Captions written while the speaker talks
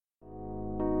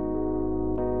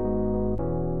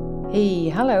Hey,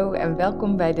 hallo en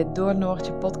welkom bij de Door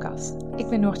Noortje podcast. Ik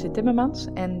ben Noortje Timmermans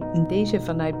en in deze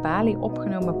vanuit Bali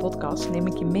opgenomen podcast neem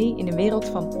ik je mee in de wereld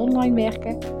van online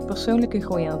werken, persoonlijke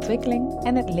groei en ontwikkeling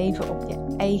en het leven op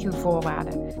je eigen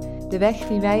voorwaarden. De weg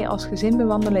die wij als gezin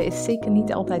bewandelen is zeker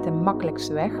niet altijd de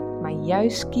makkelijkste weg, maar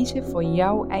juist kiezen voor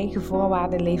jouw eigen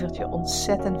voorwaarden levert je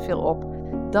ontzettend veel op.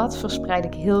 Dat verspreid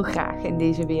ik heel graag in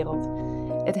deze wereld.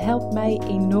 Het helpt mij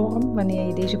enorm wanneer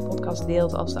je deze podcast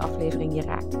deelt als de aflevering je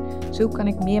raakt. Zo kan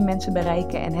ik meer mensen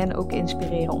bereiken en hen ook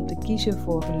inspireren om te kiezen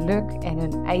voor geluk en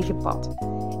hun eigen pad.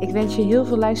 Ik wens je heel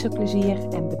veel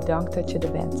luisterplezier en bedankt dat je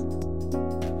er bent.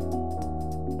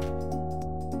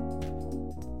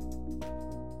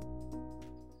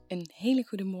 Een hele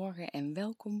goede morgen en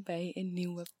welkom bij een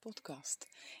nieuwe podcast.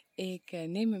 Ik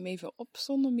neem hem even op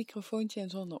zonder microfoontje en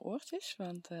zonder oortjes,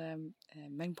 want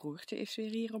mijn broertje is weer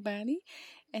hier op Bali.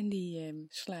 En die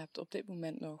slaapt op dit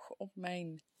moment nog op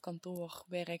mijn kantoor,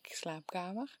 werk,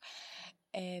 slaapkamer.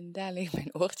 En daar liggen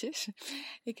mijn oortjes.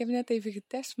 Ik heb net even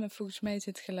getest, maar volgens mij is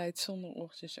het geluid zonder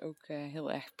oortjes ook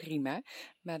heel erg prima.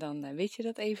 Maar dan weet je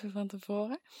dat even van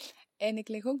tevoren. En ik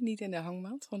lig ook niet in de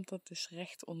hangmat, want dat is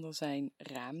recht onder zijn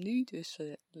raam nu. Dus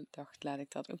ik dacht, laat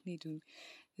ik dat ook niet doen.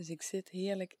 Dus ik zit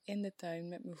heerlijk in de tuin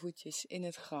met mijn voetjes in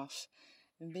het gras.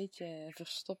 Een beetje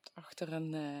verstopt achter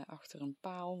een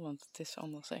paal, want het is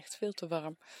anders echt veel te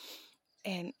warm.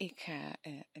 En ik ga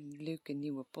een leuke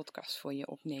nieuwe podcast voor je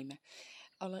opnemen.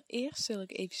 Allereerst wil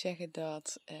ik even zeggen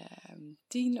dat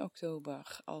 10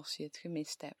 oktober, als je het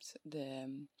gemist hebt,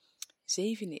 de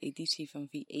 7e editie van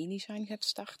VA Design gaat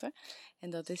starten. En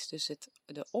dat is dus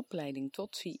de opleiding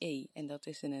tot VA. En dat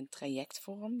is in een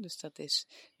trajectvorm. Dus dat is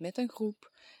met een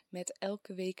groep, met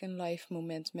elke week een live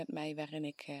moment met mij, waarin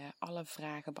ik alle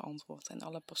vragen beantwoord en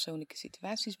alle persoonlijke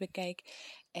situaties bekijk.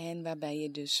 En waarbij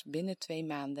je dus binnen 2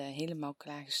 maanden helemaal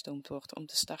klaargestoomd wordt om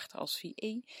te starten als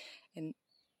VA. En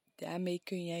daarmee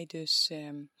kun jij dus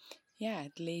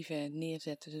het leven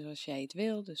neerzetten zoals jij het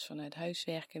wil. Dus vanuit huis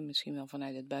werken, misschien wel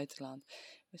vanuit het buitenland.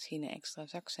 Misschien een extra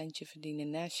zakcentje verdienen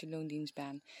naast je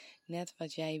loondienstbaan. Net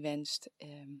wat jij wenst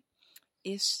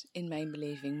is in mijn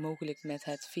beleving mogelijk met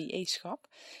het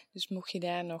VA-schap. Dus mocht je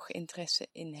daar nog interesse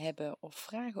in hebben of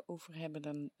vragen over hebben,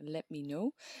 dan let me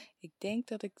know. Ik denk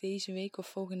dat ik deze week of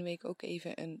volgende week ook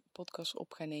even een podcast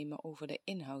op ga nemen over de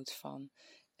inhoud van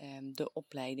de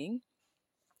opleiding.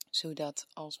 Zodat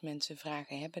als mensen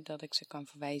vragen hebben, dat ik ze kan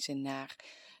verwijzen naar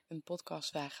een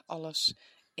podcast waar alles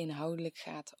inhoudelijk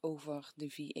gaat over de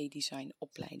VA Design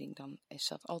opleiding. Dan is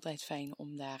dat altijd fijn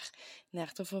om daar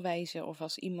naar te verwijzen. Of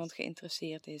als iemand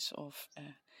geïnteresseerd is. Of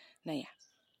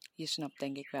je snapt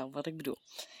denk ik wel wat ik bedoel.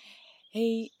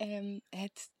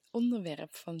 Het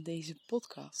onderwerp van deze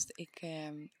podcast.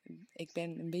 Ik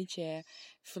ben een beetje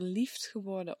verliefd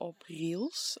geworden op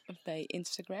Reels bij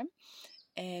Instagram.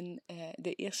 En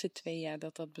de eerste 2 jaar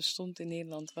dat bestond in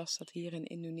Nederland, was dat hier in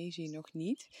Indonesië nog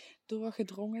niet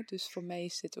doorgedrongen. Dus voor mij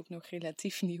is dit ook nog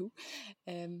relatief nieuw.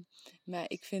 Maar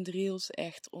ik vind Reels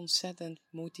echt ontzettend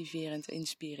motiverend,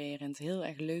 inspirerend. Heel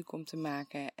erg leuk om te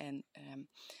maken. En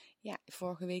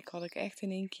vorige week had ik echt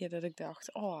in één keer dat ik dacht,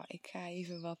 ik ga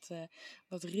even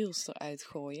wat Reels eruit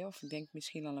gooien. Of ik denk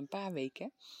misschien al een paar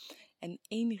weken. En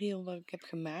 1 reel wat ik heb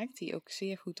gemaakt, die ook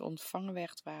zeer goed ontvangen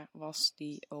werd, was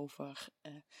die over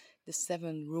The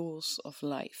 7 Rules of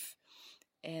Life.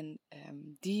 En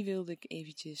die wilde ik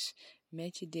eventjes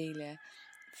met je delen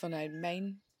vanuit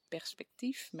mijn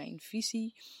perspectief, mijn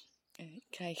visie. Ik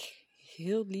krijg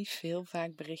heel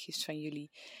vaak berichtjes van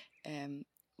jullie,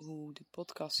 hoe de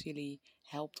podcast jullie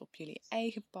helpt op jullie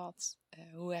eigen pad,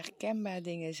 hoe herkenbaar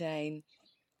dingen zijn,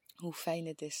 hoe fijn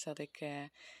het is dat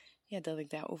ik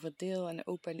daarover deel en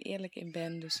open en eerlijk in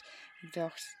ben. Dus ik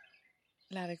dacht,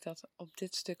 laat ik dat op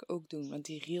dit stuk ook doen. Want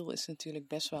die reel is natuurlijk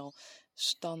best wel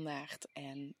standaard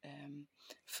en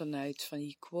vanuit van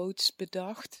die quotes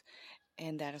bedacht.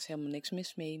 En daar is helemaal niks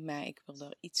mis mee, maar ik wil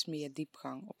er iets meer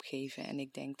diepgang op geven. En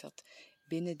ik denk dat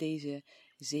binnen deze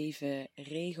 7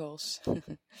 regels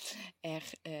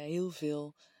er heel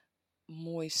veel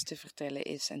moois te vertellen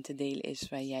is en te delen is,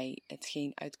 waar jij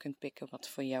hetgeen uit kunt pikken wat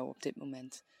voor jou op dit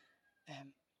moment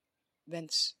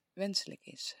wenselijk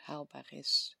is, haalbaar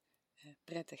is,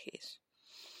 prettig is.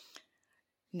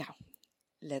 Nou,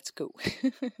 let's go.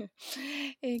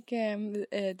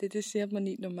 Dit is helemaal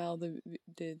niet normaal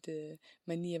de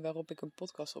manier waarop ik een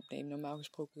podcast opneem. Normaal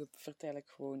gesproken vertel ik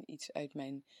gewoon iets uit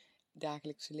mijn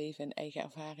dagelijkse leven en eigen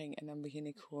ervaring. En dan begin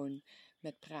ik gewoon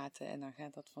met praten en dan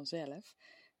gaat dat vanzelf.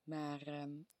 Maar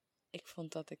ik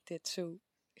vond dat ik dit zo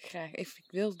graag,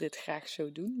 ik wil dit graag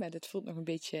zo doen, maar dit voelt nog een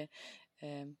beetje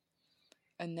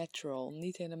unnatural,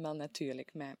 niet helemaal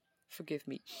natuurlijk, maar Forgive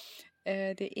me.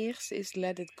 De eerste is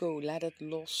let it go, laat het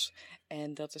los.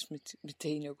 En dat is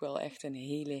meteen ook wel echt een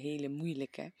hele, hele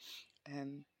moeilijke.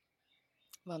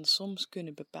 Want soms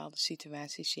kunnen bepaalde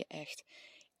situaties je echt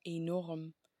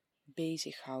enorm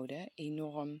bezighouden,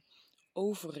 enorm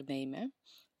overnemen.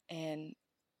 En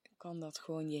kan dat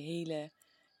gewoon je hele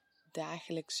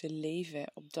dagelijkse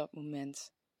leven op dat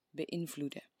moment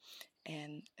beïnvloeden.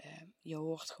 En je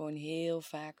hoort gewoon heel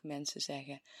vaak mensen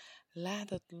zeggen, laat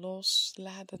het los,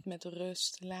 laat het met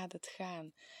rust, laat het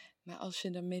gaan. Maar als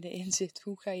je er middenin zit,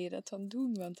 hoe ga je dat dan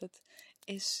doen? Want het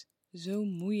is zo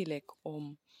moeilijk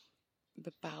om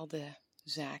bepaalde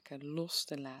zaken los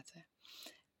te laten.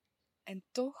 En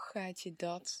toch gaat je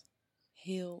dat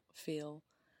heel veel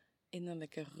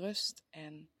innerlijke rust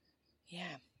en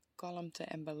kalmte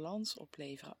en balans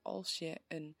opleveren als je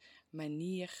een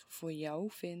manier voor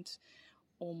jou vindt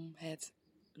om het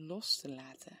los te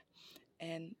laten.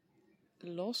 En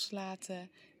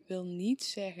loslaten wil niet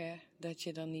zeggen dat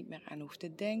je er niet meer aan hoeft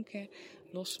te denken.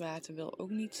 Loslaten wil ook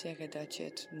niet zeggen dat je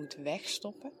het moet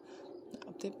wegstoppen. Nou,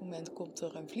 op dit moment komt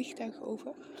er een vliegtuig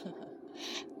over.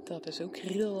 Dat is ook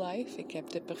real life. Ik heb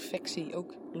de perfectie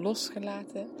ook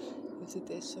losgelaten. Dus het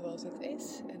is zoals het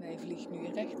is. En hij vliegt nu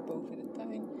recht boven de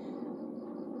tuin.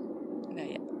 Nou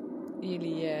ja,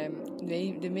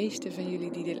 de meeste van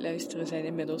jullie die dit luisteren zijn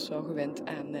inmiddels wel gewend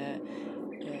aan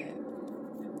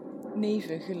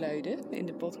nevengeluiden in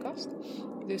de podcast.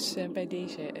 Dus bij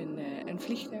deze een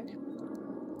vliegtuig.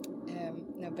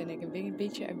 Nou ben ik een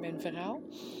beetje uit mijn verhaal.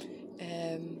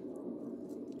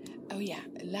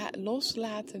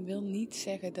 Loslaten wil niet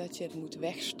zeggen dat je het moet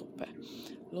wegstoppen.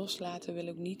 Loslaten wil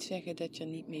ook niet zeggen dat je er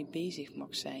niet mee bezig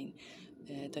mag zijn.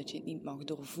 Dat je het niet mag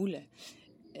doorvoelen.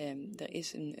 Er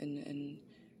is een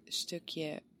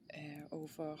stukje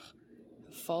over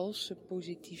valse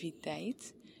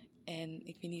positiviteit. En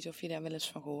ik weet niet of je daar wel eens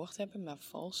van gehoord hebt, maar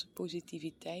valse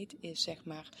positiviteit is zeg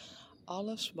maar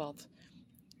alles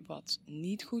wat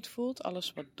niet goed voelt,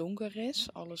 alles wat donker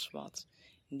is, alles wat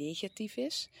negatief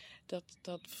is,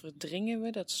 dat verdringen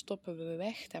we, dat stoppen we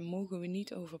weg, daar mogen we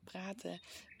niet over praten,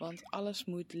 want alles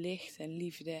moet licht en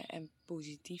liefde en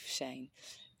positief zijn.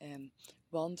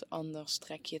 Want anders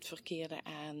trek je het verkeerde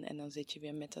aan en dan zit je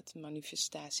weer met dat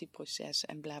manifestatieproces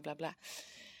en bla bla bla.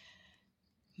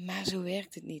 Maar zo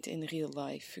werkt het niet in real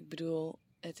life. Ik bedoel,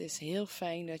 het is heel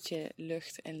fijn dat je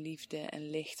lucht en liefde en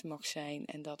licht mag zijn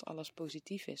en dat alles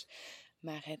positief is.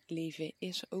 Maar het leven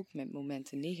is ook met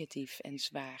momenten negatief en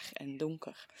zwaar en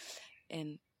donker.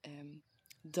 En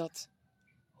dat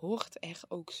hoort er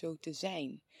ook zo te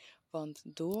zijn. Want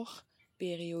door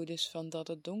periodes van dat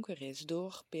het donker is,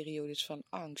 door periodes van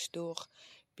angst, door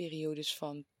periodes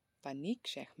van paniek,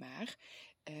 zeg maar,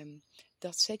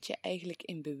 dat zet je eigenlijk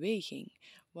in beweging.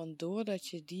 Want doordat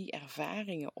je die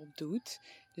ervaringen opdoet,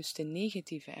 dus de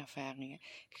negatieve ervaringen,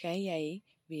 ga jij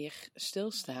weer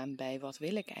stilstaan bij wat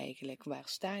wil ik eigenlijk, waar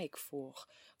sta ik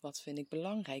voor, wat vind ik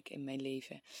belangrijk in mijn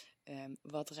leven,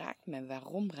 wat raakt me,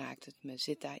 waarom raakt het me,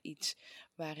 zit daar iets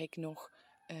waar ik nog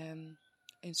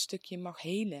een stukje mag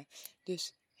helen.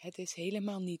 Dus het is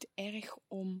helemaal niet erg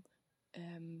om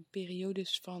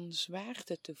periodes van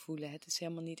zwaarte te voelen. Het is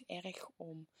helemaal niet erg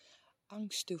om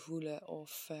angst te voelen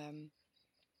of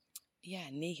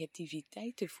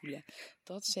negativiteit te voelen.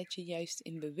 Dat zet je juist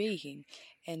in beweging.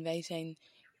 En wij zijn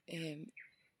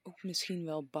ook misschien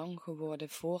wel bang geworden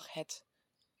voor het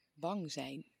bang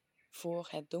zijn. Voor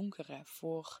het donkere,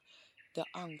 voor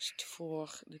de angst,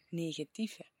 voor het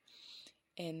negatieve.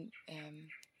 En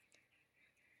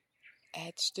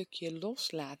het stukje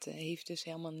loslaten heeft dus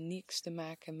helemaal niks te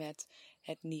maken met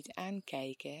het niet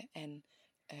aankijken en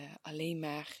alleen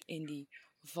maar in die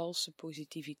valse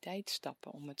positiviteit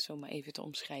stappen, om het zo maar even te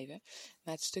omschrijven.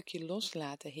 Maar het stukje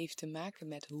loslaten heeft te maken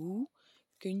met hoe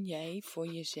kun jij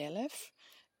voor jezelf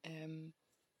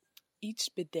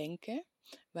iets bedenken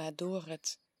waardoor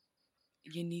het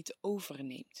je niet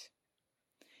overneemt.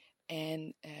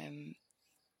 En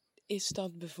is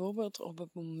dat bijvoorbeeld op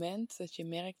het moment dat je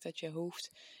merkt dat je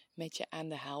hoofd met je aan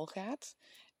de haal gaat.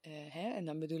 En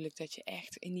dan bedoel ik dat je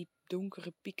echt in die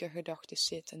donkere piekergedachten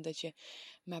zit. En dat je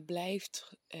maar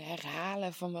blijft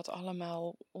herhalen van wat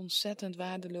allemaal ontzettend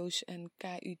waardeloos en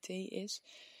KUT is.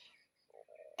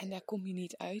 En daar kom je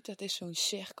niet uit. Dat is zo'n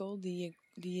cirkel die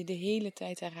je de hele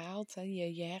tijd herhaalt. Hè.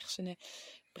 Je hersenen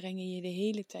brengen je de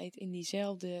hele tijd in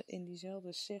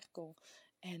diezelfde cirkel.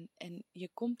 En je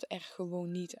komt er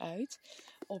gewoon niet uit.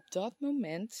 Op dat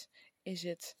moment is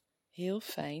het heel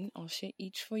fijn als je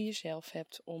iets voor jezelf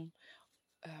hebt om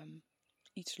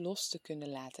iets los te kunnen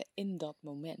laten in dat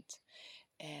moment.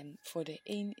 En voor de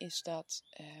een is dat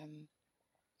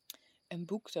een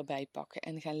boek erbij pakken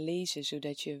en gaan lezen,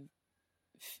 zodat je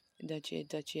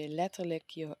dat je letterlijk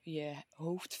je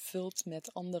hoofd vult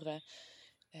met andere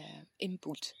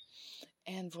input.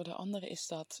 En voor de anderen is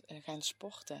dat gaan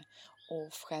sporten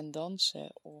of gaan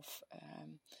dansen of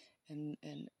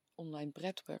een online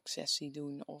breathwork sessie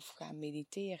doen of gaan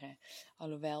mediteren.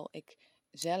 Alhoewel ik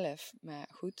zelf, maar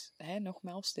goed,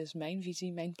 nogmaals, dit is mijn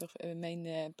visie,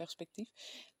 mijn perspectief.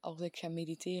 Als ik ga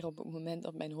mediteren op het moment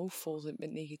dat mijn hoofd vol zit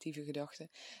met negatieve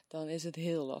gedachten, dan is het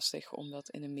heel lastig om dat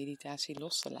in een meditatie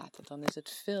los te laten. Dan is het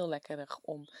veel lekkerder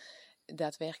om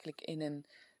daadwerkelijk in een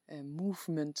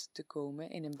movement te komen,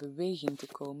 in een beweging te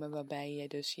komen, waarbij je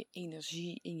dus je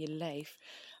energie in je lijf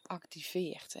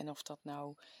activeert. En of dat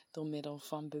nou door middel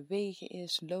van bewegen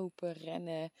is, lopen,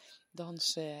 rennen,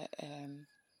 dansen,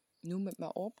 noem het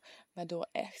maar op. Maar door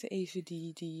echt even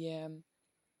die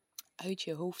uit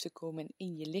je hoofd te komen en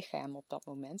in je lichaam op dat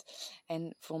moment.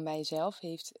 En voor mijzelf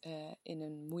heeft in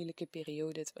een moeilijke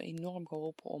periode het enorm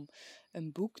geholpen om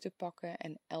een boek te pakken.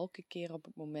 En elke keer op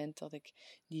het moment dat ik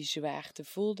die zwaarte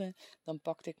voelde, dan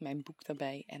pakte ik mijn boek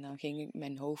daarbij. En dan ging ik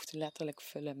mijn hoofd letterlijk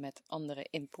vullen met andere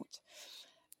input.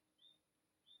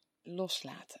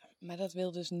 Loslaten. Maar dat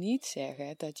wil dus niet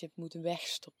zeggen dat je het moet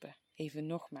wegstoppen. Even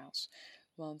nogmaals.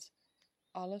 Want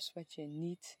alles wat je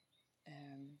niet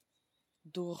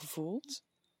doorvoelt,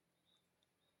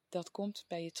 dat komt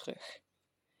bij je terug.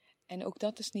 En ook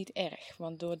dat is niet erg,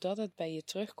 want doordat het bij je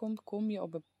terugkomt, kom je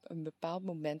op een bepaald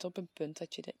moment op een punt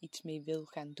dat je er iets mee wil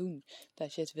gaan doen.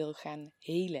 Dat je het wil gaan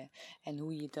helen. En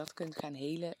hoe je dat kunt gaan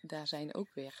helen, daar zijn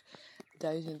ook weer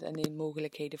 1001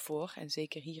 mogelijkheden voor. En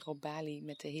zeker hier op Bali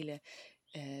met de hele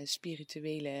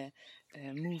spirituele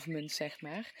movement, zeg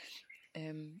maar.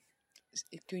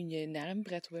 Kun je naar een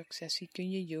breathwork sessie, kun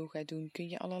je yoga doen, kun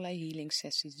je allerlei healing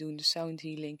sessies doen, de sound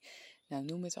healing, nou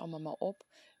noem het allemaal maar op.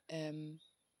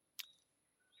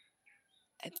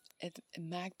 Het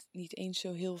maakt niet eens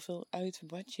zo heel veel uit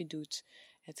wat je doet.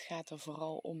 Het gaat er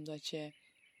vooral om dat je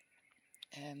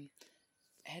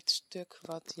het stuk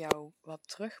wat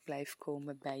terug blijft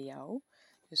komen bij jou,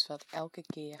 dus wat elke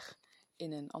keer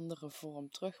in een andere vorm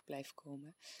terug blijft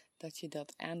komen, dat je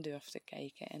dat aan durft te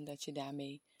kijken en dat je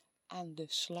daarmee aan de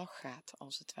slag gaat,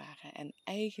 als het ware. En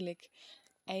eigenlijk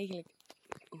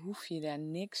hoef je daar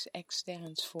niks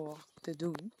externs voor te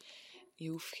doen. Je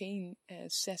hoeft geen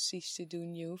sessies te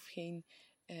doen, je hoeft geen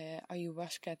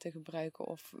ayahuasca te gebruiken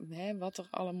of wat er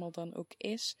allemaal dan ook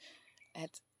is.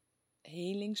 Het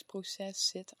helingsproces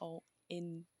zit al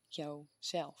in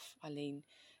jouzelf. Alleen,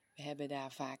 we hebben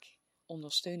daar vaak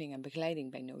ondersteuning en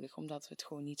begeleiding bij nodig, omdat we het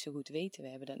gewoon niet zo goed weten. We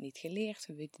hebben dat niet geleerd,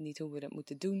 we weten niet hoe we dat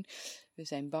moeten doen. We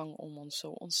zijn bang om ons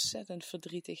zo ontzettend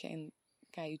verdrietig en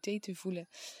KUT te voelen.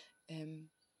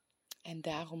 En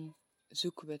daarom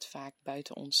zoeken we het vaak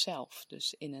buiten onszelf,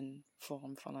 dus in een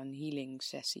vorm van een healing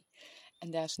sessie.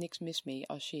 En daar is niks mis mee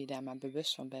als je je daar maar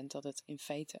bewust van bent dat het in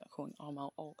feite gewoon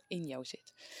allemaal al in jou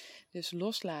zit. Dus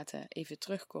loslaten, even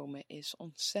terugkomen, is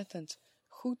ontzettend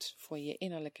goed voor je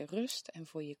innerlijke rust en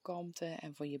voor je kalmte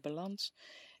en voor je balans.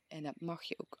 En dat mag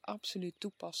je ook absoluut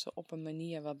toepassen op een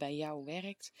manier wat bij jou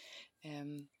werkt.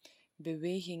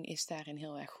 Beweging is daarin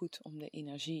heel erg goed om de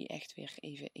energie echt weer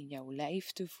even in jouw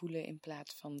lijf te voelen in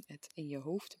plaats van het in je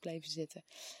hoofd te blijven zitten.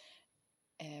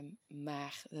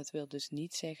 Maar dat wil dus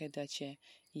niet zeggen dat je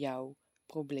jouw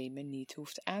problemen niet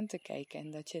hoeft aan te kijken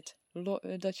en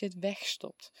dat je het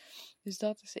wegstopt. Dus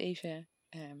dat is even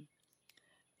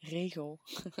regel.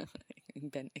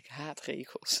 Ik haat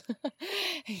regels.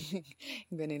 Ik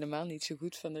ben helemaal niet zo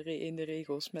goed in de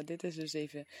regels, maar dit is dus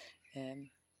even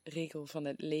regel van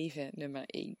het leven nummer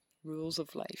 1. Rules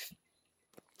of life.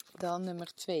 Dan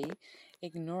nummer 2.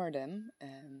 Ignore them.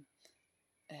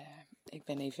 Ik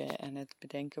ben even aan het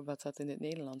bedenken wat dat in het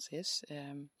Nederlands is.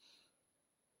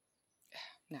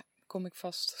 Nou, kom ik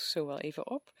vast zo wel even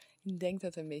op. Ik denk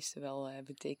dat de meesten wel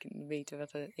weten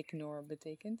wat ignore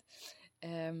betekent.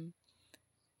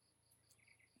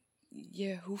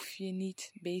 Je hoeft je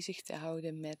niet bezig te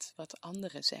houden met wat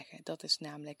anderen zeggen. Dat is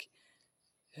namelijk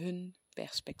hun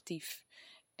perspectief.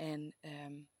 En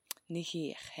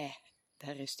negeer,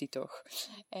 daar is die toch.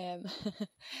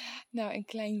 Nou, een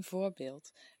klein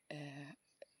voorbeeld.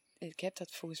 Ik heb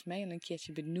dat volgens mij al een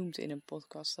keertje benoemd in een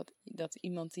podcast. Dat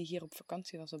iemand die hier op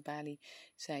vakantie was op Bali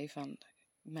zei van,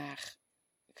 maar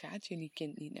gaat jullie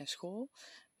kind niet naar school?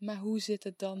 Maar hoe zit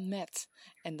het dan met?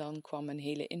 En dan kwam een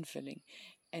hele invulling.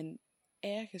 En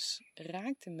ergens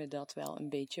raakte me dat wel een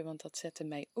beetje, want dat zette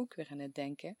mij ook weer aan het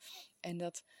denken. En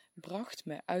dat bracht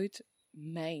me uit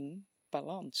mijn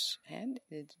balans.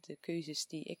 De keuzes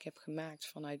die ik heb gemaakt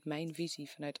vanuit mijn visie,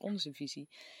 vanuit onze visie,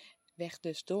 werd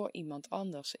dus door iemand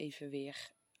anders even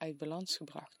weer uit balans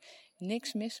gebracht.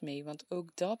 Niks mis mee, want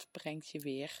ook dat brengt je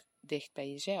weer dicht bij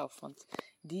jezelf. Want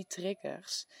die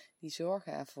triggers, die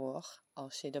zorgen ervoor,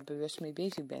 als je er bewust mee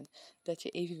bezig bent, dat je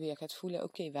even weer gaat voelen,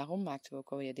 oké, waarom maakten we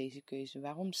ook alweer deze keuze?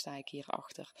 Waarom sta ik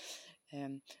hierachter?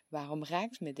 Waarom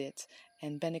raakt me dit?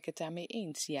 En ben ik het daarmee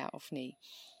eens, ja of nee?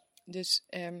 Dus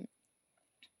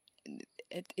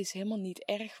het is helemaal niet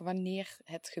erg wanneer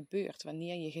het gebeurt,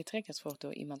 wanneer je getriggerd wordt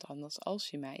door iemand anders, als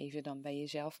je maar even dan bij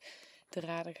jezelf te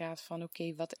raden gaat van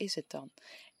oké, wat is het dan?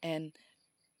 En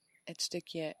het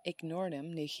stukje ignore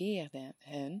them, negeerde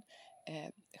hun,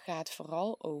 gaat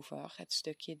vooral over het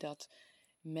stukje dat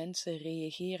mensen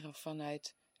reageren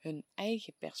vanuit hun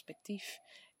eigen perspectief.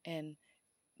 En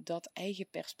dat eigen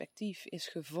perspectief is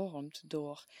gevormd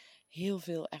door heel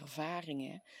veel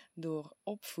ervaringen, door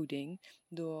opvoeding,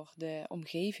 door de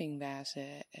omgeving waar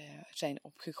ze zijn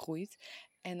opgegroeid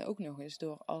en ook nog eens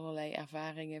door allerlei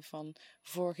ervaringen van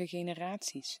vorige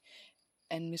generaties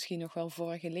en misschien nog wel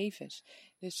vorige levens.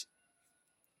 Dus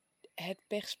het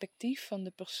perspectief van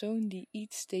de persoon die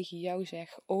iets tegen jou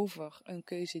zegt over een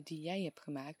keuze die jij hebt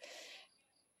gemaakt,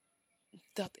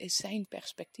 dat is zijn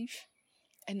perspectief.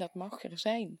 En dat mag er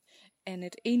zijn. En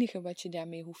het enige wat je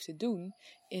daarmee hoeft te doen,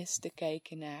 is te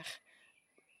kijken naar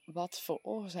wat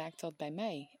veroorzaakt dat bij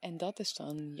mij. En dat is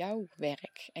dan jouw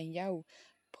werk en jouw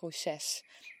proces.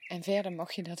 En verder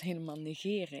mag je dat helemaal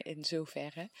negeren in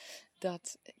zoverre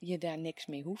dat je daar niks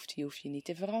mee hoeft. Je hoeft je niet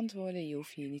te verantwoorden, je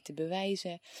hoeft je niet te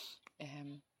bewijzen.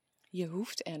 Je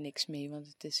hoeft er niks mee, want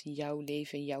het is jouw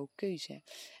leven, jouw keuze.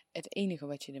 Het enige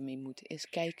wat je ermee moet, is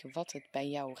kijken wat het bij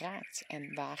jou raakt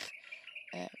en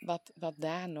wat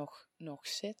daar nog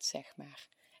zit, zeg maar.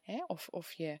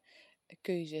 Of je een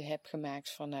keuze hebt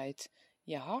gemaakt vanuit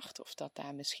je hart, of dat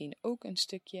daar misschien ook een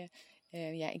stukje,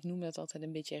 ik noem dat altijd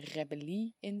een beetje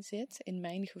rebellie in zit, in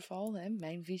mijn geval,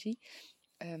 mijn visie.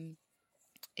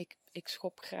 Ik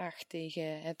schop graag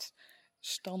tegen het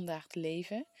standaard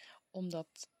leven,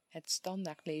 omdat het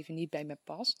standaard leven niet bij me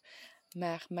past.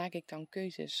 Maar maak ik dan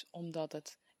keuzes omdat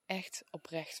het echt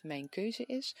oprecht mijn keuze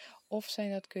is? Of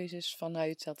zijn dat keuzes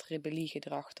vanuit dat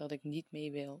rebelliegedrag dat ik niet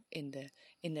mee wil in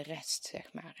de rest,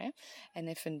 zeg maar. Hè? En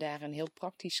even daar een heel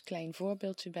praktisch klein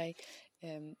voorbeeldje bij.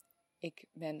 Ik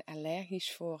ben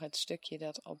allergisch voor het stukje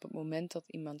dat op het moment dat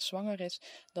iemand zwanger is,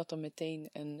 dat er meteen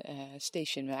een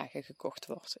stationwagen gekocht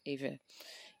wordt. Even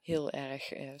heel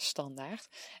erg standaard.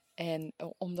 En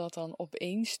omdat dan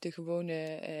opeens de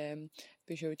gewone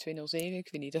Peugeot 207,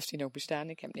 ik weet niet of die nog bestaan,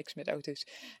 ik heb niks met auto's,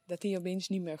 dat die opeens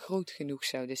niet meer groot genoeg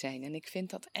zouden zijn. En ik vind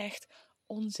dat echt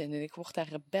onzin en ik word daar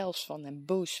rebels van en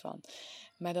boos van.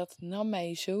 Maar dat nam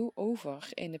mij zo over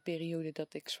in de periode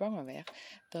dat ik zwanger werd,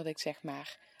 dat ik zeg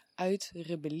maar uit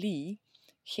rebellie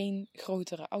geen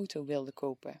grotere auto wilde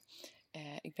kopen.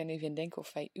 Ik ben even aan het denken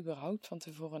of wij überhaupt van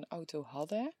tevoren een auto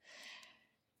hadden.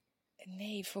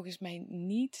 Nee, volgens mij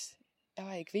niet.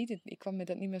 Ik weet het, ik kan me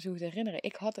dat niet meer zo goed herinneren.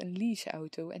 Ik had een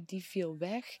leaseauto en die viel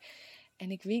weg.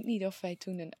 En ik weet niet of wij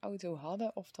toen een auto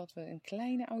hadden of dat we een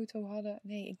kleine auto hadden.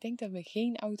 Nee, ik denk dat we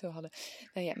geen auto hadden.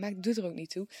 Nou ja, maar het doet er ook niet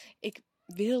toe. Ik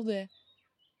wilde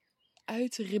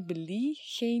uit rebellie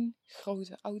geen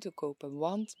grote auto kopen,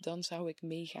 want dan zou ik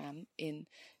meegaan in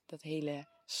dat hele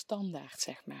standaard,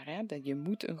 zeg maar. Hè? Dat je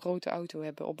moet een grote auto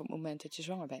hebben op het moment dat je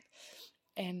zwanger bent.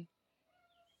 En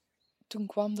toen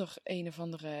kwam er een of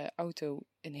andere auto,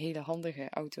 een hele handige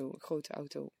auto, grote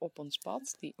auto op ons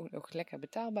pad, die ook nog lekker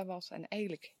betaalbaar was en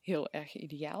eigenlijk heel erg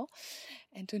ideaal.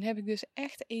 En toen heb ik dus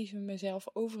echt even mezelf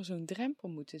over zo'n drempel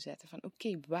moeten zetten van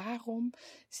oké, waarom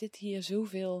zit hier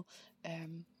zoveel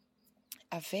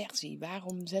aversie?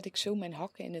 Waarom zet ik zo mijn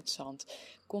hakken in het zand?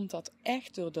 Komt dat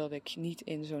echt doordat ik niet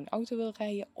in zo'n auto wil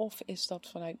rijden of is dat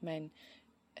vanuit mijn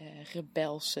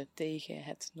rebelse tegen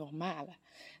het normale?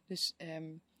 Dus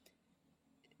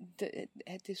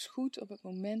het is goed op het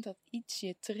moment dat iets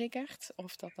je triggert,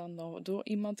 of dat dan door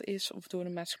iemand is of door de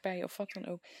maatschappij of wat dan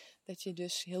ook, dat je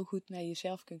dus heel goed naar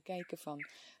jezelf kunt kijken van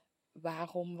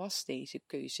waarom was deze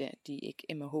keuze die ik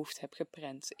in mijn hoofd heb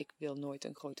geprent, ik wil nooit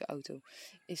een grote auto.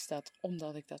 Is dat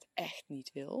omdat ik dat echt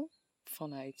niet wil,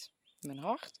 vanuit mijn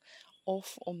hart,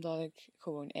 of omdat ik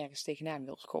gewoon ergens tegenaan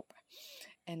wil schoppen?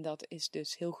 En dat is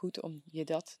dus heel goed om je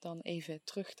dat dan even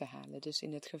terug te halen. Dus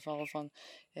in het geval van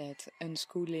het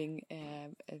unschooling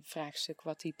vraagstuk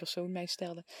wat die persoon mij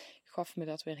stelde, gaf me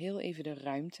dat weer heel even de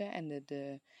ruimte en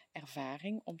de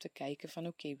ervaring om te kijken van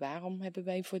oké, waarom hebben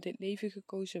wij voor dit leven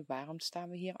gekozen? Waarom staan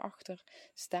we hier achter?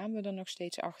 Staan we er nog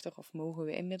steeds achter of mogen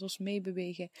we inmiddels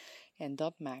meebewegen? En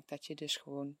dat maakt dat je dus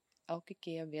gewoon elke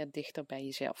keer weer dichter bij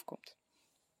jezelf komt.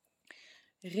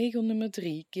 Regel nummer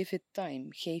 3, give it time,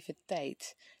 geef het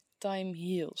tijd. Time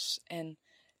heals. En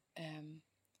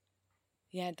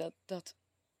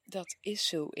dat is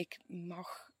zo. Ik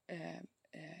mag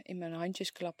in mijn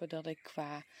handjes klappen dat ik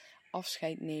qua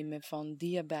afscheid nemen van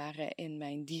dierbaren in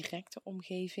mijn directe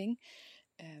omgeving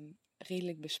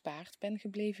redelijk bespaard ben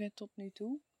gebleven tot nu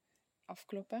toe.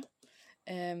 Afkloppen.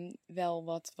 Wel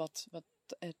wat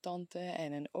tante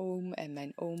en een oom en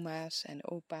mijn oma's en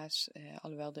opa's.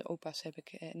 Alhoewel de opa's heb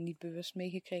ik niet bewust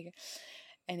meegekregen.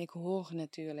 En ik hoor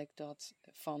natuurlijk dat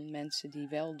van mensen die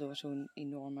wel door zo'n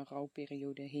enorme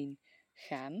rouwperiode heen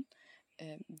gaan,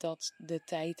 dat de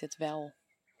tijd het wel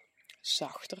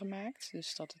zachter maakt.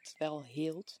 Dus dat het wel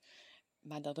heelt,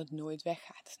 maar dat het nooit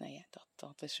weggaat. Nou ja,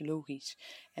 dat is logisch.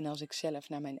 En als ik zelf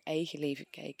naar mijn eigen leven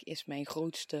kijk, is mijn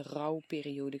grootste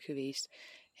rouwperiode geweest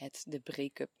de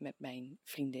break-up met mijn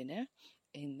vriendinnen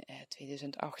in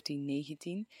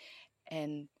 2018-19.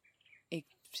 En ik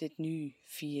zit nu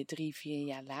 4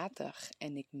 jaar later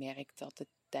en ik merk dat de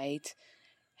tijd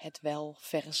het wel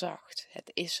verzacht.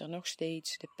 Het is er nog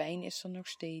steeds, de pijn is er nog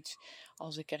steeds.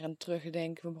 Als ik eraan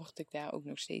terugdenk, word ik daar ook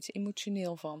nog steeds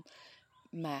emotioneel van.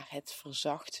 Maar het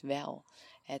verzacht wel.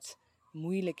 Het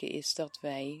moeilijke is dat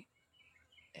wij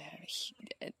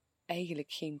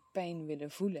eigenlijk geen pijn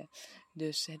willen voelen.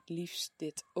 Dus het liefst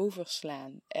dit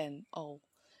overslaan en al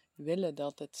willen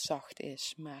dat het zacht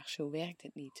is. Maar zo werkt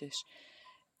het niet. Dus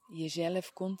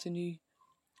jezelf continu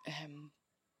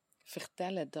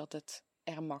vertellen dat het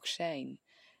er mag zijn.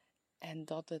 En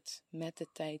dat het met de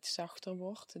tijd zachter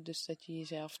wordt. Dus dat je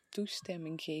jezelf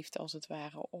toestemming geeft als het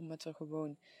ware om het er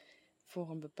gewoon voor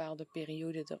een bepaalde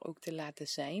periode er ook te laten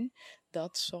zijn.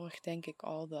 Dat zorgt denk ik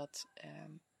al dat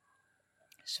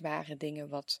zware dingen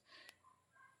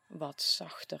wat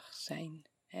zachter zijn.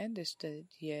 Hè? Dus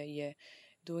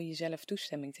door jezelf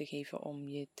toestemming te geven om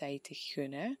je tijd te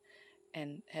gunnen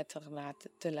en het er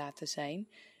te laten zijn,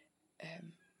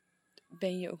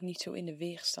 ben je ook niet zo in de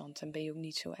weerstand en ben je ook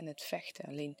niet zo aan het vechten.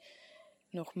 Alleen,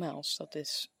 nogmaals, dat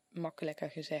is makkelijker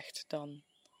gezegd dan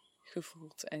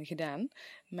gevoeld en gedaan.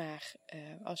 Maar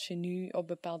als je nu op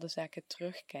bepaalde zaken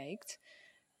terugkijkt,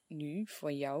 nu,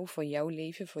 voor jouw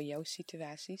leven, voor jouw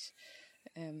situaties,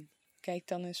 kijk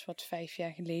dan eens wat 5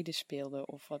 jaar geleden speelde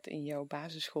of wat in jouw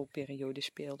basisschoolperiode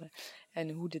speelde. En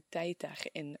hoe de tijd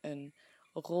daarin een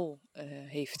rol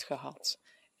heeft gehad.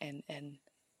 En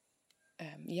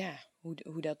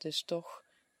hoe dat dus toch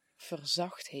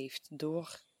verzacht heeft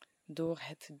door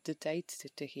het de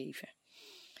tijd te geven.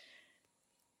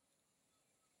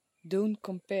 Don't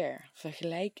compare,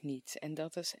 vergelijk niet. En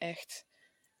dat is echt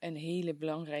een hele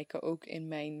belangrijke, ook in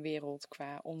mijn wereld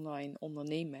qua online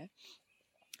ondernemen.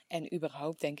 En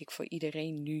überhaupt denk ik voor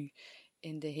iedereen nu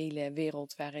in de hele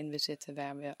wereld waarin we zitten,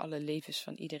 waar we alle levens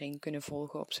van iedereen kunnen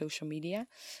volgen op social media.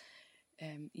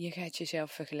 Je gaat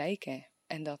jezelf vergelijken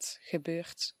en dat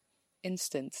gebeurt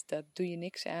instant. Dat doe je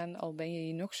niks aan, al ben je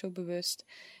je nog zo bewust.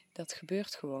 Dat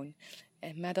gebeurt gewoon.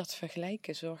 Maar dat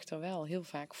vergelijken zorgt er wel heel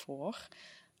vaak voor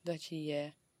dat je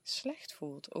je slecht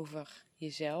voelt over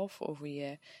jezelf, over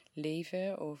je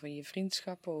leven, over je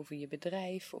vriendschappen, over je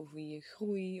bedrijf, over je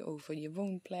groei, over je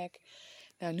woonplek.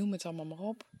 Nou, noem het allemaal maar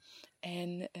op.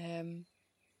 En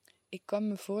ik kan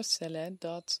me voorstellen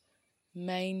dat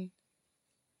mijn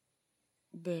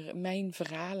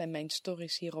verhalen, mijn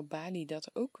stories hier op Bali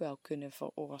dat ook wel kunnen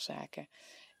veroorzaken.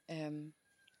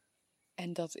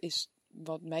 En dat is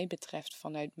wat mij betreft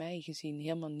vanuit mij gezien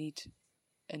helemaal niet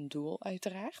een doel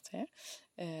uiteraard. Hè?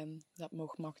 Dat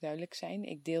mag duidelijk zijn.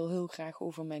 Ik deel heel graag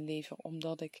over mijn leven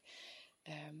omdat ik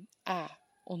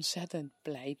ontzettend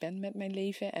blij ben met mijn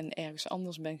leven en ergens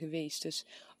anders ben geweest. Dus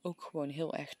ook gewoon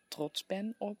heel erg trots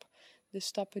ben op de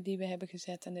stappen die we hebben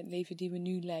gezet en het leven die we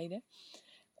nu leiden.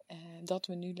 Dat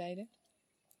we nu leiden.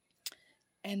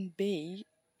 En B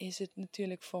is het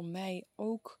natuurlijk voor mij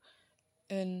ook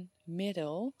een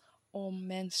middel om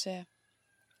mensen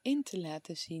in te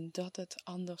laten zien dat het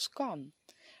anders kan.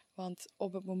 Want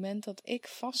op het moment dat ik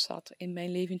vast zat in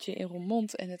mijn leventje in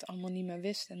Roermond en het allemaal niet meer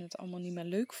wist en het allemaal niet meer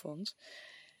leuk vond,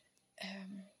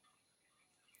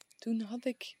 toen had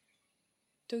ik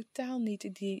totaal niet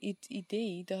het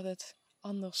idee dat het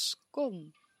anders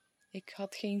kon. Ik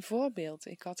had geen voorbeeld.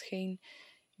 Ik had geen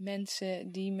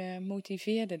mensen die me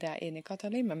motiveerden daarin. Ik had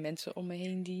alleen maar mensen om me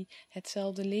heen die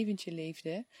hetzelfde leventje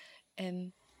leefden.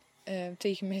 En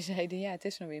tegen mij zeiden, ja, het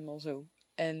is nou eenmaal zo.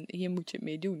 En hier moet je het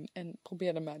mee doen. En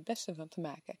probeer er maar het beste van te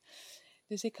maken.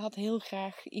 Dus ik had heel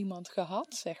graag iemand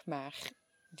gehad, zeg maar,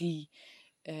 die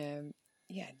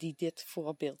dit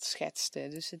voorbeeld schetste.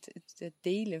 Dus het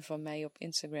delen van mij op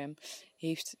Instagram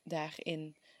heeft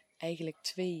daarin eigenlijk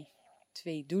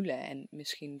twee doelen. En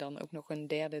misschien dan ook nog een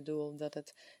derde doel, dat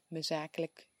het me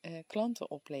zakelijk klanten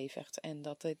oplevert. En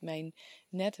dat het mijn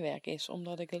netwerk is,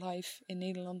 omdat ik live in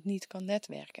Nederland niet kan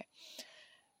netwerken.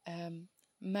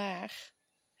 Maar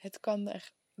het kan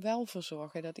er wel voor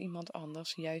zorgen dat iemand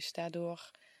anders juist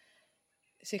daardoor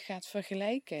zich gaat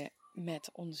vergelijken met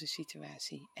onze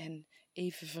situatie. En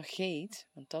even vergeet,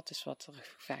 want dat is wat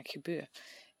er vaak gebeurt,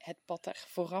 het pad er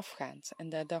voorafgaand. En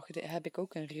daar heb ik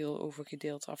ook een reel over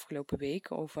gedeeld afgelopen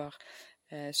week. Over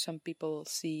some people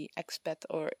see expat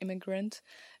or immigrant.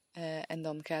 En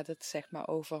dan gaat het zeg maar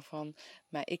over van,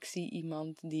 maar ik zie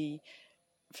iemand die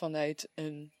vanuit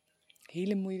een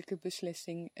hele moeilijke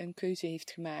beslissing een keuze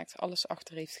heeft gemaakt, alles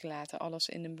achter heeft gelaten, alles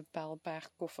in een bepaald paar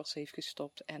koffers heeft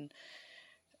gestopt en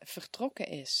vertrokken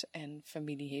is en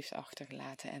familie heeft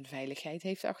achtergelaten en veiligheid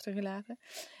heeft achtergelaten.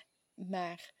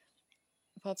 Maar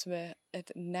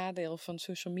het nadeel van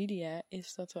social media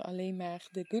is dat we alleen maar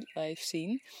de good life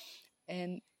zien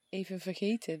en even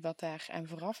vergeten wat daar aan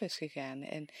vooraf is gegaan.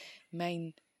 En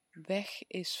mijn weg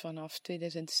is vanaf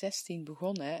 2016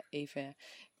 begonnen,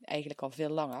 eigenlijk al veel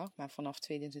langer, maar vanaf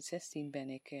 2016 ben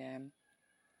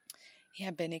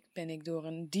ik door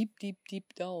een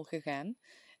diep dal gegaan.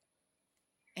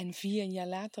 En 4 jaar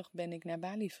later ben ik naar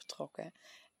Bali vertrokken.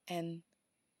 En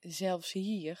zelfs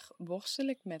hier worstel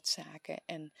ik met zaken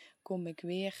en kom ik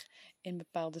weer in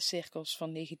bepaalde cirkels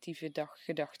van negatieve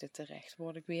gedachten terecht.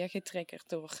 Word ik weer getriggerd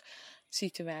door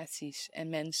situaties en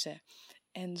mensen.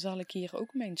 En zal ik hier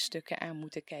ook mijn stukken aan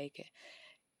moeten kijken.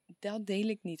 Dat deel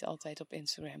ik niet altijd op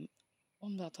Instagram,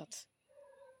 omdat dat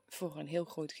voor een heel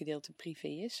groot gedeelte privé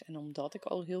is. En omdat ik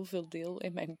al heel veel deel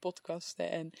in mijn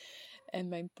podcasten en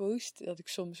mijn post, dat ik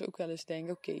soms ook wel eens denk,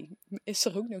 oké, is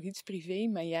er ook nog iets privé?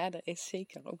 Maar ja, er is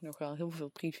zeker ook nog wel heel veel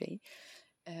privé.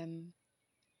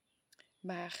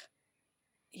 Maar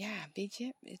ja, weet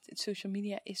je, het social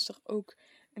media is er ook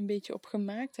een beetje op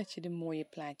gemaakt dat je de mooie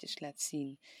plaatjes laat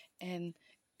zien. En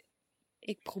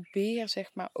ik probeer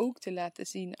zeg maar ook te laten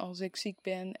zien als ik ziek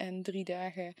ben en 3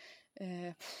 dagen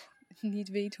niet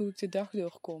weet hoe ik de dag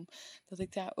doorkom, dat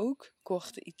ik daar ook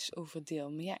kort iets over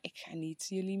deel. Maar ja, ik ga niet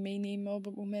jullie meenemen op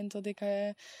het moment dat ik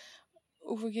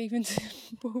overgevend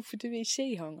boven de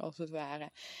wc hang, als het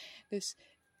ware. Dus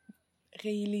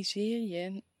realiseer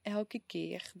je elke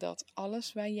keer dat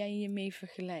alles waar jij je mee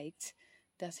vergelijkt,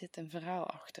 daar zit een verhaal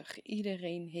achter.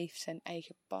 Iedereen heeft zijn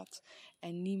eigen pad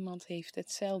en niemand heeft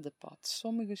hetzelfde pad.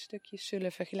 Sommige stukjes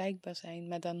zullen vergelijkbaar zijn,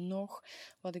 maar dan nog,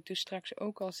 wat ik dus straks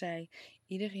ook al zei,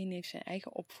 iedereen heeft zijn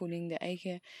eigen opvoeding, de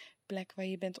eigen plek waar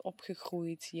je bent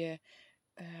opgegroeid,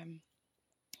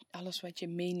 alles wat je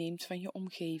meeneemt van je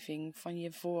omgeving, van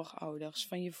je voorouders,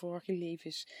 van je vorige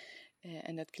levens.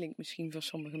 En dat klinkt misschien voor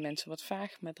sommige mensen wat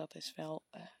vaag, maar dat is wel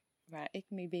waar ik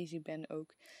mee bezig ben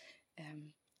ook.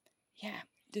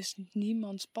 Dus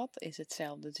niemands pad is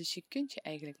hetzelfde. Dus je kunt je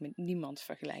eigenlijk met niemand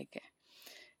vergelijken.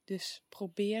 Dus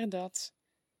probeer dat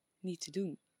niet te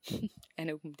doen.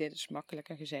 En ook dit is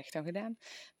makkelijker gezegd dan gedaan.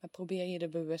 Maar probeer je er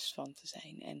bewust van te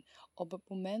zijn. En op het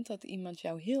moment dat iemand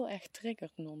jou heel erg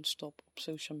triggert non-stop op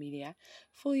social media,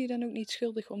 voel je dan ook niet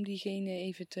schuldig om diegene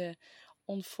even te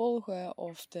ontvolgen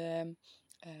of te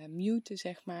muten,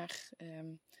 zeg maar.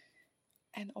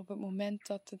 En op het moment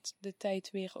dat de tijd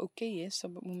weer oké is,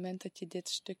 op het moment dat je dit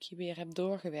stukje weer hebt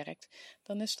doorgewerkt,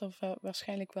 dan is er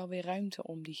waarschijnlijk wel weer ruimte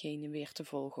om diegene weer te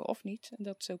volgen, of niet. En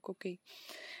dat is ook oké.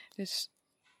 Dus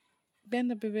ben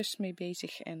er bewust mee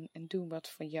bezig en doe wat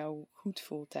voor jou goed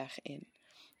voelt daarin.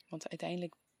 Want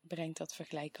uiteindelijk brengt dat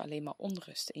vergelijken alleen maar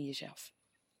onrust in jezelf.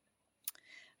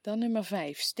 Dan nummer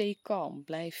 5. Stay calm.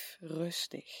 Blijf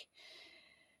rustig.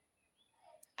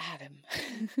 Adem.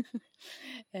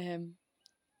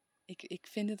 Ik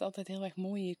vind het altijd heel erg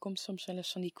mooi. Je komt soms wel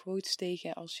eens van die quotes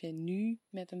tegen als je nu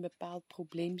met een bepaald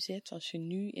probleem zit. Als je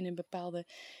nu in een bepaalde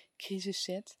crisis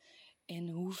zit. In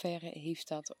hoeverre heeft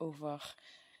dat over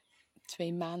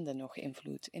 2 maanden nog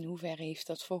invloed? In hoeverre heeft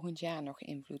dat volgend jaar nog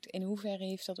invloed? In hoeverre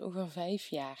heeft dat over 5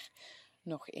 jaar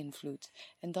nog invloed?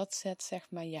 En dat zet zeg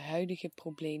maar je huidige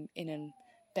probleem in een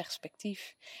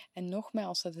perspectief. En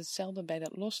nogmaals, dat hetzelfde bij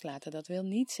dat loslaten. Dat wil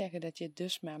niet zeggen dat je het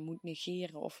dus maar moet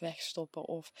negeren of wegstoppen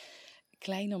of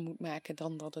kleiner moet maken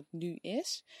dan dat het nu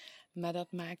is. Maar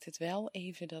dat maakt het wel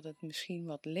even dat het misschien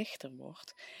wat lichter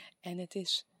wordt. En het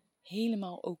is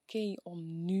helemaal oké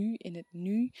om nu, in het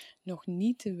nu, nog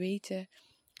niet te weten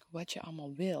wat je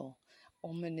allemaal wil.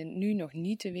 Om in het nu nog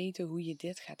niet te weten hoe je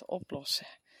dit gaat oplossen.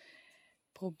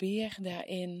 Probeer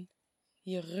daarin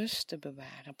je rust te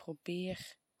bewaren.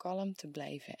 Probeer kalm te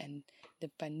blijven en de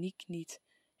paniek niet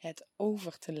het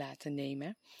over te laten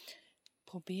nemen.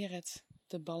 Probeer het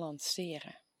te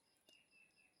balanceren.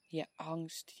 Je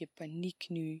angst, je paniek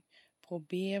nu.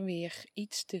 Probeer weer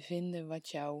iets te vinden wat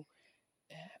jou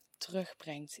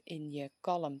terugbrengt in je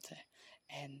kalmte.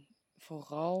 En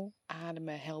vooral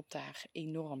ademen helpt daar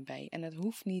enorm bij. En het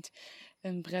hoeft niet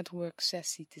een breathwork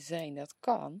sessie te zijn. Dat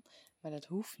kan, maar dat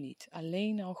hoeft niet.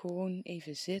 Alleen al gewoon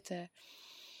even zitten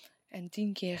en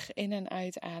 10 keer in- en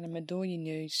uitademen door je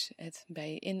neus. Het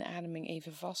bij inademing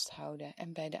even vasthouden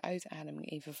en bij de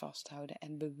uitademing even vasthouden.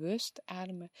 En bewust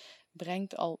ademen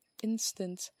brengt al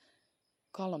instant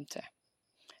kalmte.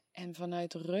 En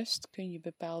vanuit rust kun je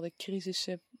bepaalde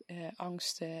crisissen,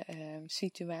 angsten,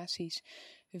 situaties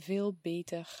veel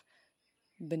beter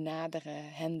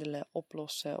benaderen, handelen,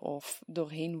 oplossen of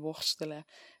doorheen worstelen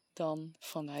dan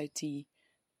vanuit die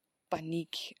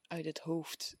paniek uit het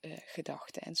hoofd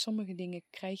gedachten. En sommige dingen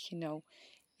krijg je nou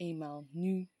eenmaal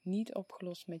nu niet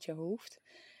opgelost met je hoofd.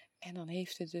 En dan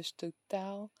heeft het dus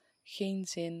totaal geen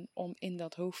zin om in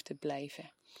dat hoofd te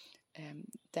blijven.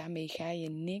 Daarmee ga je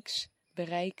niks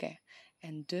bereiken.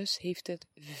 En dus heeft het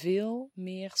veel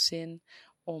meer zin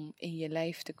om in je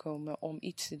lijf te komen, om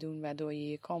iets te doen waardoor je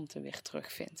je kalmte weer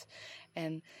terugvindt.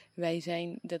 En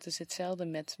dat is hetzelfde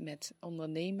met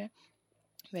ondernemen.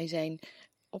 Wij zijn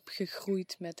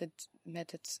opgegroeid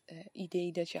met het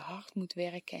idee dat je hard moet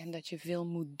werken en dat je veel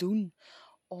moet doen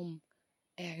om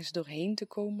ergens doorheen te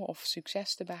komen of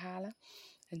succes te behalen.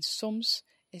 En soms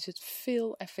is het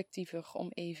veel effectiever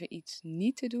om even iets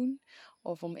niet te doen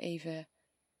of om even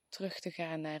terug te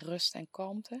gaan naar rust en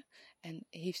kalmte. En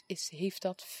heeft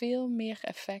dat veel meer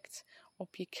effect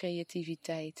op je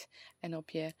creativiteit en op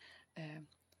je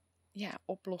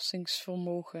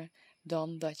oplossingsvermogen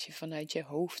dan dat je vanuit je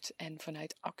hoofd en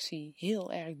vanuit actie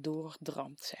heel erg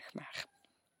doordramt, zeg maar.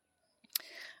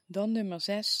 Dan nummer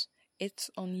 6, It's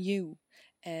on You.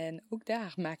 En ook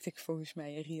daar maakte ik volgens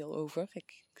mij een reel over.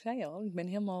 Ik zei al, ik ben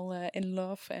helemaal in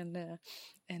love en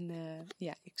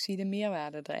ik zie de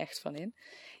meerwaarde er echt van in.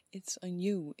 It's on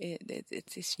you.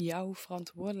 Het is jouw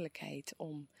verantwoordelijkheid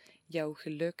om jouw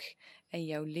geluk en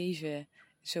jouw leven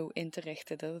zo in te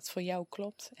richten dat het voor jou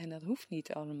klopt. En dat hoeft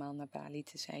niet allemaal naar Bali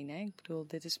te zijn. Hè? Ik bedoel,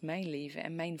 dit is mijn leven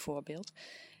en mijn voorbeeld.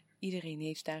 Iedereen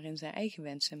heeft daarin zijn eigen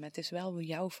wensen, maar het is wel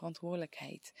jouw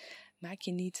verantwoordelijkheid. Maak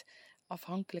je niet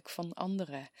afhankelijk van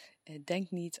anderen. Denk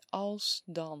niet als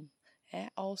dan. Hè?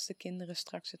 Als de kinderen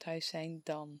straks het huis zijn,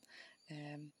 dan.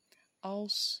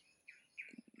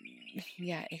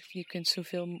 Je kunt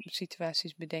zoveel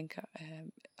situaties bedenken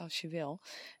als je wil.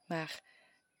 Maar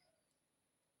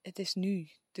het is nu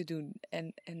te doen.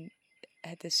 En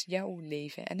het is jouw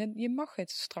leven. En je mag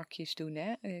het strakjes doen.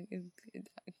 Hè?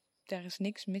 Daar is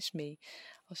niks mis mee.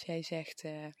 Als jij zegt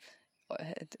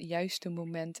het juiste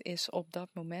moment is op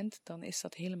dat moment, dan is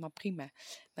dat helemaal prima.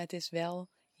 Maar het is wel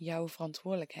jouw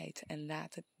verantwoordelijkheid. En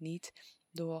laat het niet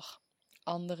door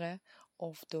anderen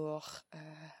of door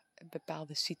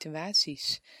bepaalde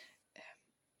situaties,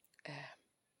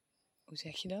 hoe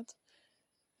zeg je dat?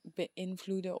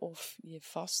 Beïnvloeden of je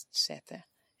vastzetten.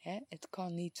 Hè? Het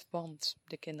kan niet, want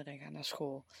de kinderen gaan naar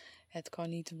school. Het kan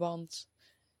niet, want,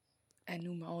 en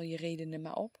noem al je redenen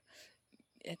maar op.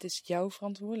 Het is jouw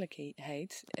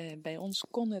verantwoordelijkheid. Bij ons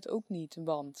kon het ook niet,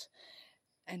 want.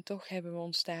 En toch hebben we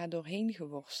ons daar doorheen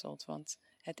geworsteld. Want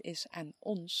het is aan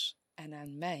ons en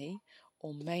aan mij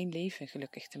om mijn leven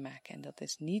gelukkig te maken. En dat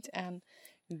is niet aan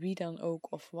wie dan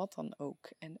ook of wat dan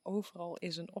ook. En overal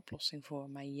is een oplossing voor.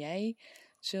 Maar jij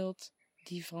zult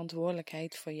die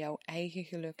verantwoordelijkheid voor jouw eigen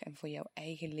geluk en voor jouw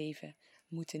eigen leven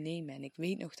moeten nemen. En ik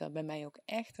weet nog dat bij mij ook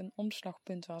echt een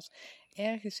omslagpunt was.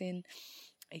 Ergens in,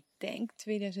 ik denk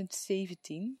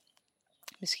 2017,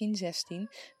 misschien 16,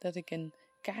 dat ik een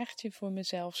kaartje voor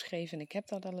mezelf schreef. En ik heb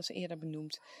dat al eens eerder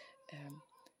benoemd.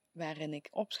 Waarin ik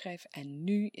opschrijf, en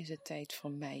nu is het tijd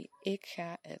voor mij. Ik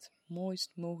ga het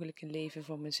mooist mogelijke leven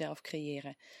voor mezelf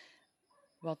creëren.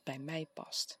 Wat bij mij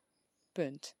past.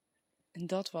 Punt. En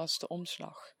dat was de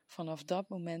omslag. Vanaf dat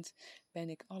moment ben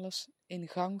ik alles in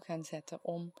gang gaan zetten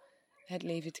om het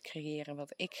leven te creëren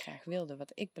wat ik graag wilde,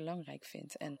 wat ik belangrijk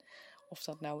vind. En of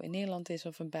dat nou in Nederland is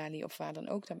of in Bali of waar dan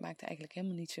ook, dat maakt eigenlijk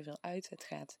helemaal niet zoveel uit. Het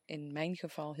gaat in mijn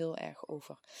geval heel erg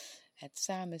over het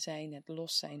samen zijn, het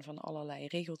los zijn van allerlei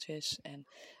regeltjes. En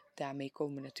daarmee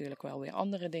komen natuurlijk wel weer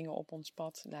andere dingen op ons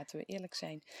pad, laten we eerlijk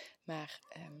zijn. Maar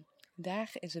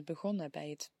daar is het begonnen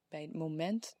bij het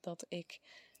moment dat ik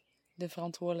de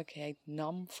verantwoordelijkheid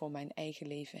nam voor mijn eigen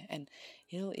leven. En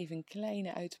heel even een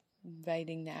kleine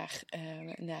uitweiding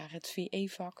naar het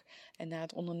VA-vak en naar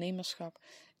het ondernemerschap.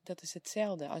 Dat is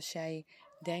hetzelfde. Als jij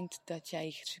denkt dat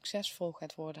jij succesvol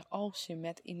gaat worden als je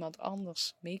met iemand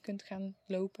anders mee kunt gaan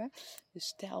lopen. Dus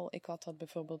stel, ik had dat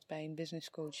bijvoorbeeld bij een business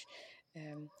coach.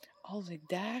 Als ik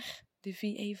daar de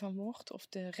VA van word of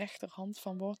de rechterhand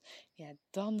van word, ja,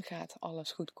 dan gaat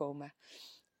alles goed komen.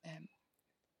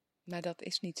 Maar dat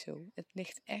is niet zo. Het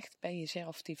ligt echt bij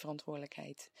jezelf, die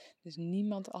verantwoordelijkheid. Dus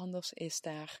niemand anders is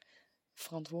daar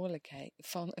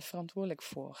verantwoordelijk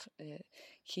voor.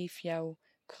 Geef jouw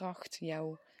kracht,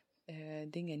 jouw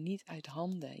dingen niet uit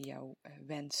handen. Jouw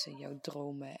wensen, jouw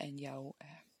dromen en jouw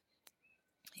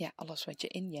alles wat je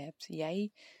in je hebt.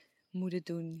 Jij moet het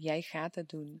doen, jij gaat het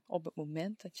doen op het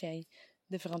moment dat jij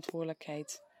de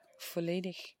verantwoordelijkheid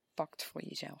volledig pakt voor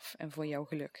jezelf en voor jouw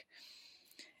geluk.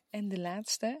 En de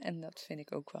laatste, en dat vind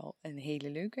ik ook wel een hele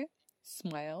leuke,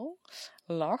 smile,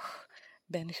 lach,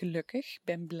 ben gelukkig,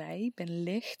 ben blij, ben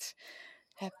licht,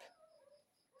 heb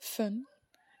fun.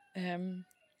 En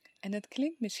dat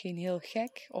klinkt misschien heel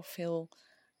gek of heel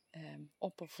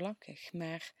oppervlakkig,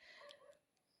 maar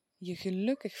je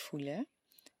gelukkig voelen,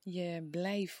 je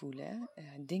blij voelen,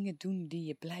 dingen doen die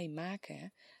je blij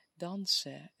maken,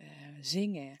 dansen,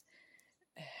 zingen,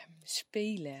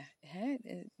 spelen,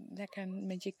 lekker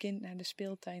met je kind naar de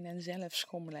speeltuin en zelf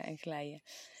schommelen en glijden.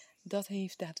 Dat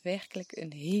heeft daadwerkelijk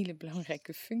een hele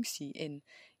belangrijke functie in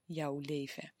jouw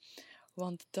leven.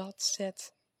 Want dat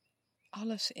zet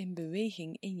alles in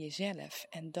beweging in jezelf.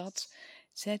 En dat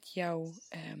zet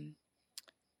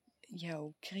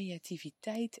jouw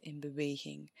creativiteit in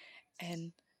beweging.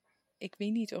 En ik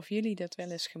weet niet of jullie dat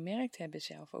wel eens gemerkt hebben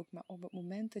zelf ook. Maar op het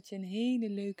moment dat je een hele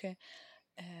leuke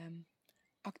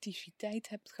activiteit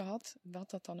hebt gehad, wat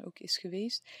dat dan ook is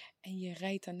geweest, en je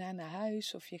rijdt daarna naar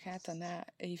huis of je gaat daarna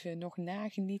even nog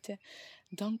nagenieten,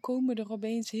 dan komen er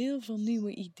opeens heel veel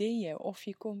nieuwe ideeën. Of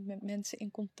je komt met mensen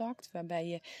in contact waarbij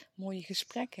je mooie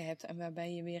gesprekken hebt en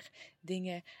waarbij je weer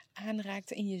dingen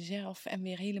aanraakt in jezelf en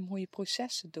weer hele mooie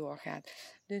processen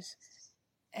doorgaat. Dus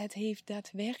het heeft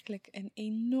daadwerkelijk een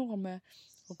enorme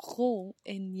rol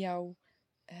in jouw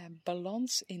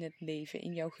balans in het leven,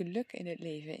 in jouw geluk in het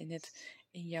leven,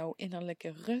 in jouw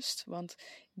innerlijke rust. Want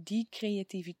die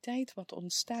creativiteit wat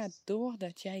ontstaat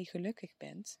doordat jij gelukkig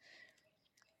bent,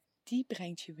 die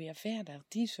brengt je weer verder.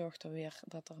 Die zorgt er weer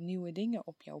dat er nieuwe dingen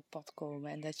op jouw pad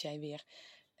komen en dat jij weer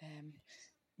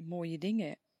mooie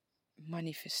dingen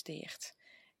manifesteert.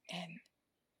 En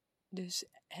dus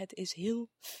het is heel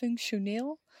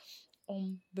functioneel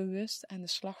om bewust aan de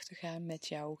slag te gaan met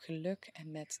jouw geluk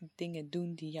en met dingen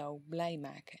doen die jou blij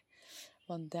maken.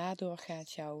 Want daardoor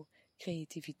gaat jouw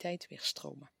creativiteit weer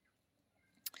stromen.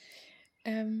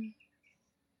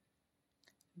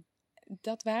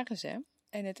 Dat waren ze.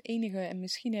 En het enige, en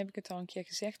misschien heb ik het al een keer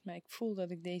gezegd, maar ik voel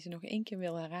dat ik deze nog 1 keer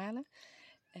wil herhalen.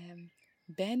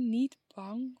 Ben niet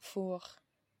bang voor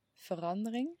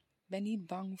verandering. Ben niet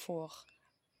bang voor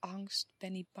angst.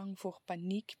 Ben niet bang voor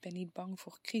paniek. Ben niet bang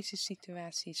voor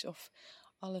crisissituaties of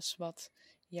alles wat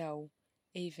jou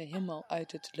even helemaal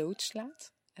uit het lood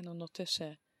slaat. En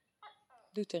ondertussen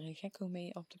doet er een gekko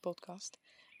mee op de podcast.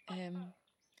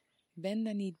 Ben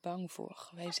daar niet bang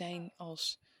voor. Wij zijn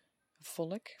als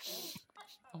volk,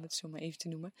 om het zo maar even te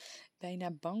noemen,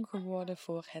 bijna bang geworden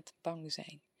voor het bang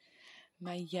zijn.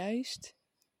 Maar juist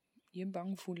je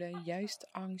bang voelen,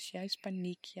 juist angst, juist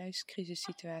paniek, juist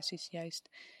crisissituaties, juist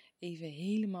even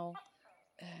helemaal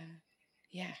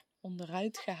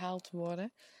onderuit gehaald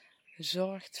worden,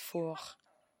 zorgt voor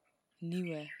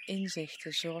nieuwe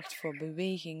inzichten, zorgt voor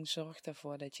beweging, zorgt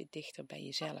ervoor dat je dichter bij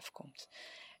jezelf komt.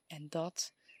 En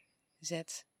dat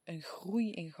zet een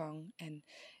groei in gang. En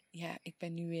ja, ik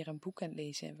ben nu weer een boek aan het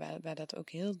lezen waar dat ook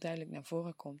heel duidelijk naar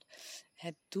voren komt.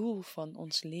 Het doel van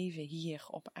ons leven hier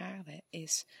op aarde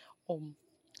is om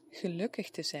gelukkig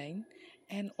te zijn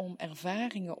en om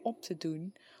ervaringen op te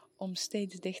doen om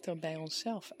steeds dichter bij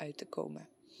onszelf uit te komen.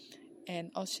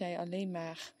 En als jij alleen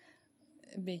maar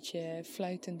een beetje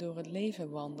fluitend door het leven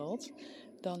wandelt,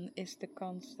 dan is de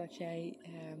kans dat jij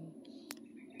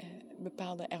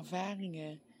bepaalde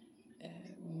ervaringen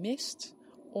mist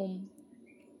om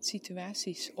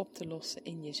situaties op te lossen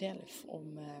in jezelf,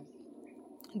 om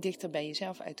dichter bij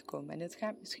jezelf uit te komen. En het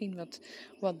gaat misschien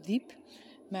wat diep,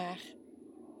 maar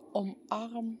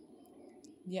omarm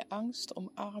je angst,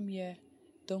 omarm je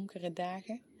donkere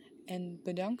dagen en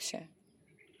bedank ze.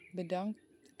 Bedank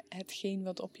hetgeen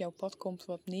wat op jouw pad komt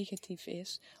wat negatief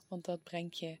is, want dat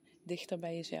brengt je dichter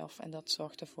bij jezelf en dat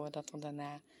zorgt ervoor dat er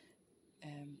daarna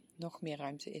nog meer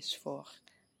ruimte is voor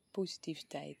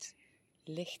positiviteit,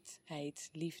 lichtheid,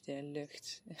 liefde,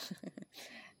 lucht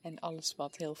en alles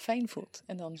wat heel fijn voelt.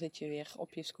 En dan zit je weer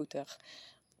op je scooter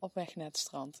op weg naar het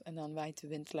strand en dan waait de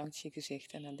wind langs je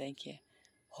gezicht en dan denk je,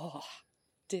 oh,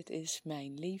 dit is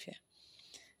mijn leven.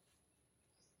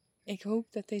 Ik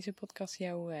hoop dat deze podcast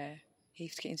jou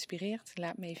heeft geïnspireerd.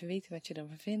 Laat me even weten wat je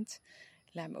ervan vindt.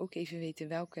 Laat me ook even weten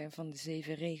welke van de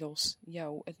 7 regels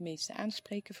jou het meeste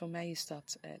aanspreken. Voor mij is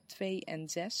dat 2 en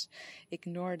 6.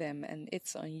 Ignore them and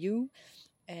it's on you.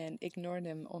 En ignore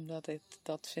hem, omdat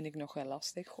dat vind ik nog wel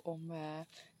lastig om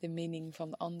de mening van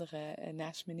de anderen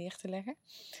naast me neer te leggen.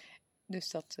 Dus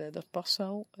dat past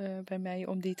wel bij mij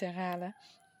om die te herhalen.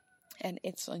 En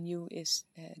It's on You is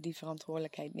die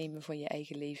verantwoordelijkheid nemen voor je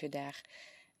eigen leven. Daar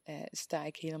sta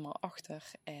ik helemaal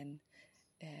achter en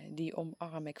die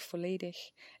omarm ik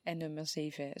volledig. En nummer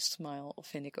 7, Smile,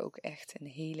 vind ik ook echt een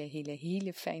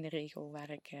hele fijne regel waar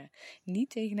ik niet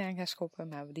tegenaan ga schoppen,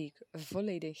 maar die ik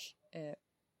volledig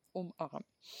omarm.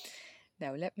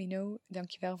 Nou, let me know.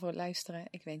 Dankjewel voor het luisteren.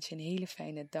 Ik wens je een hele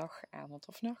fijne dag, avond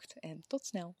of nacht en tot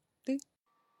snel. Doei!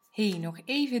 Hey, nog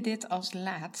even dit als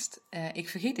laatst. Ik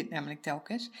vergeet dit namelijk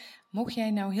telkens. Mocht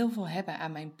jij nou heel veel hebben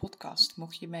aan mijn podcast,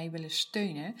 mocht je mij willen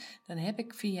steunen, dan heb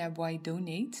ik via Why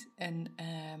Donate een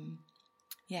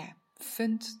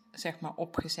fund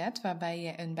opgezet, waarbij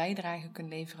je een bijdrage kunt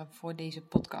leveren voor deze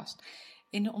podcast.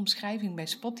 In de omschrijving bij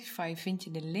Spotify vind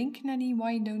je de link naar die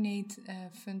Why Donate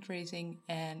fundraising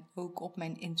en ook op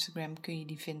mijn Instagram kun je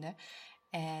die vinden.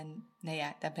 En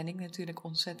daar ben ik natuurlijk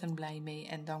ontzettend blij mee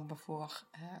en dankbaar voor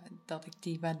dat ik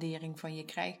die waardering van je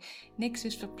krijg. Niks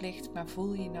is verplicht, maar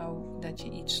voel je nou dat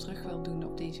je iets terug wil doen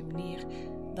op deze manier,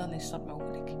 dan is dat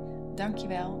mogelijk.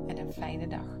 Dankjewel en een fijne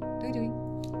dag. Doei doei!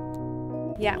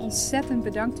 Ja, ontzettend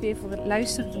bedankt weer voor het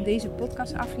luisteren van deze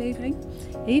podcastaflevering.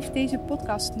 Heeft deze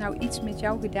podcast nou iets met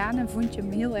jou gedaan en vond je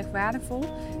hem heel erg waardevol?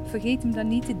 Vergeet hem dan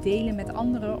niet te delen met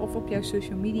anderen of op jouw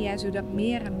social media, zodat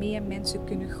meer en meer mensen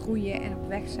kunnen groeien en op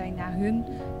weg zijn naar hun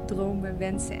dromen,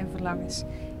 wensen en verlangens.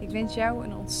 Ik wens jou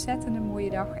een ontzettende mooie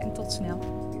dag en tot snel.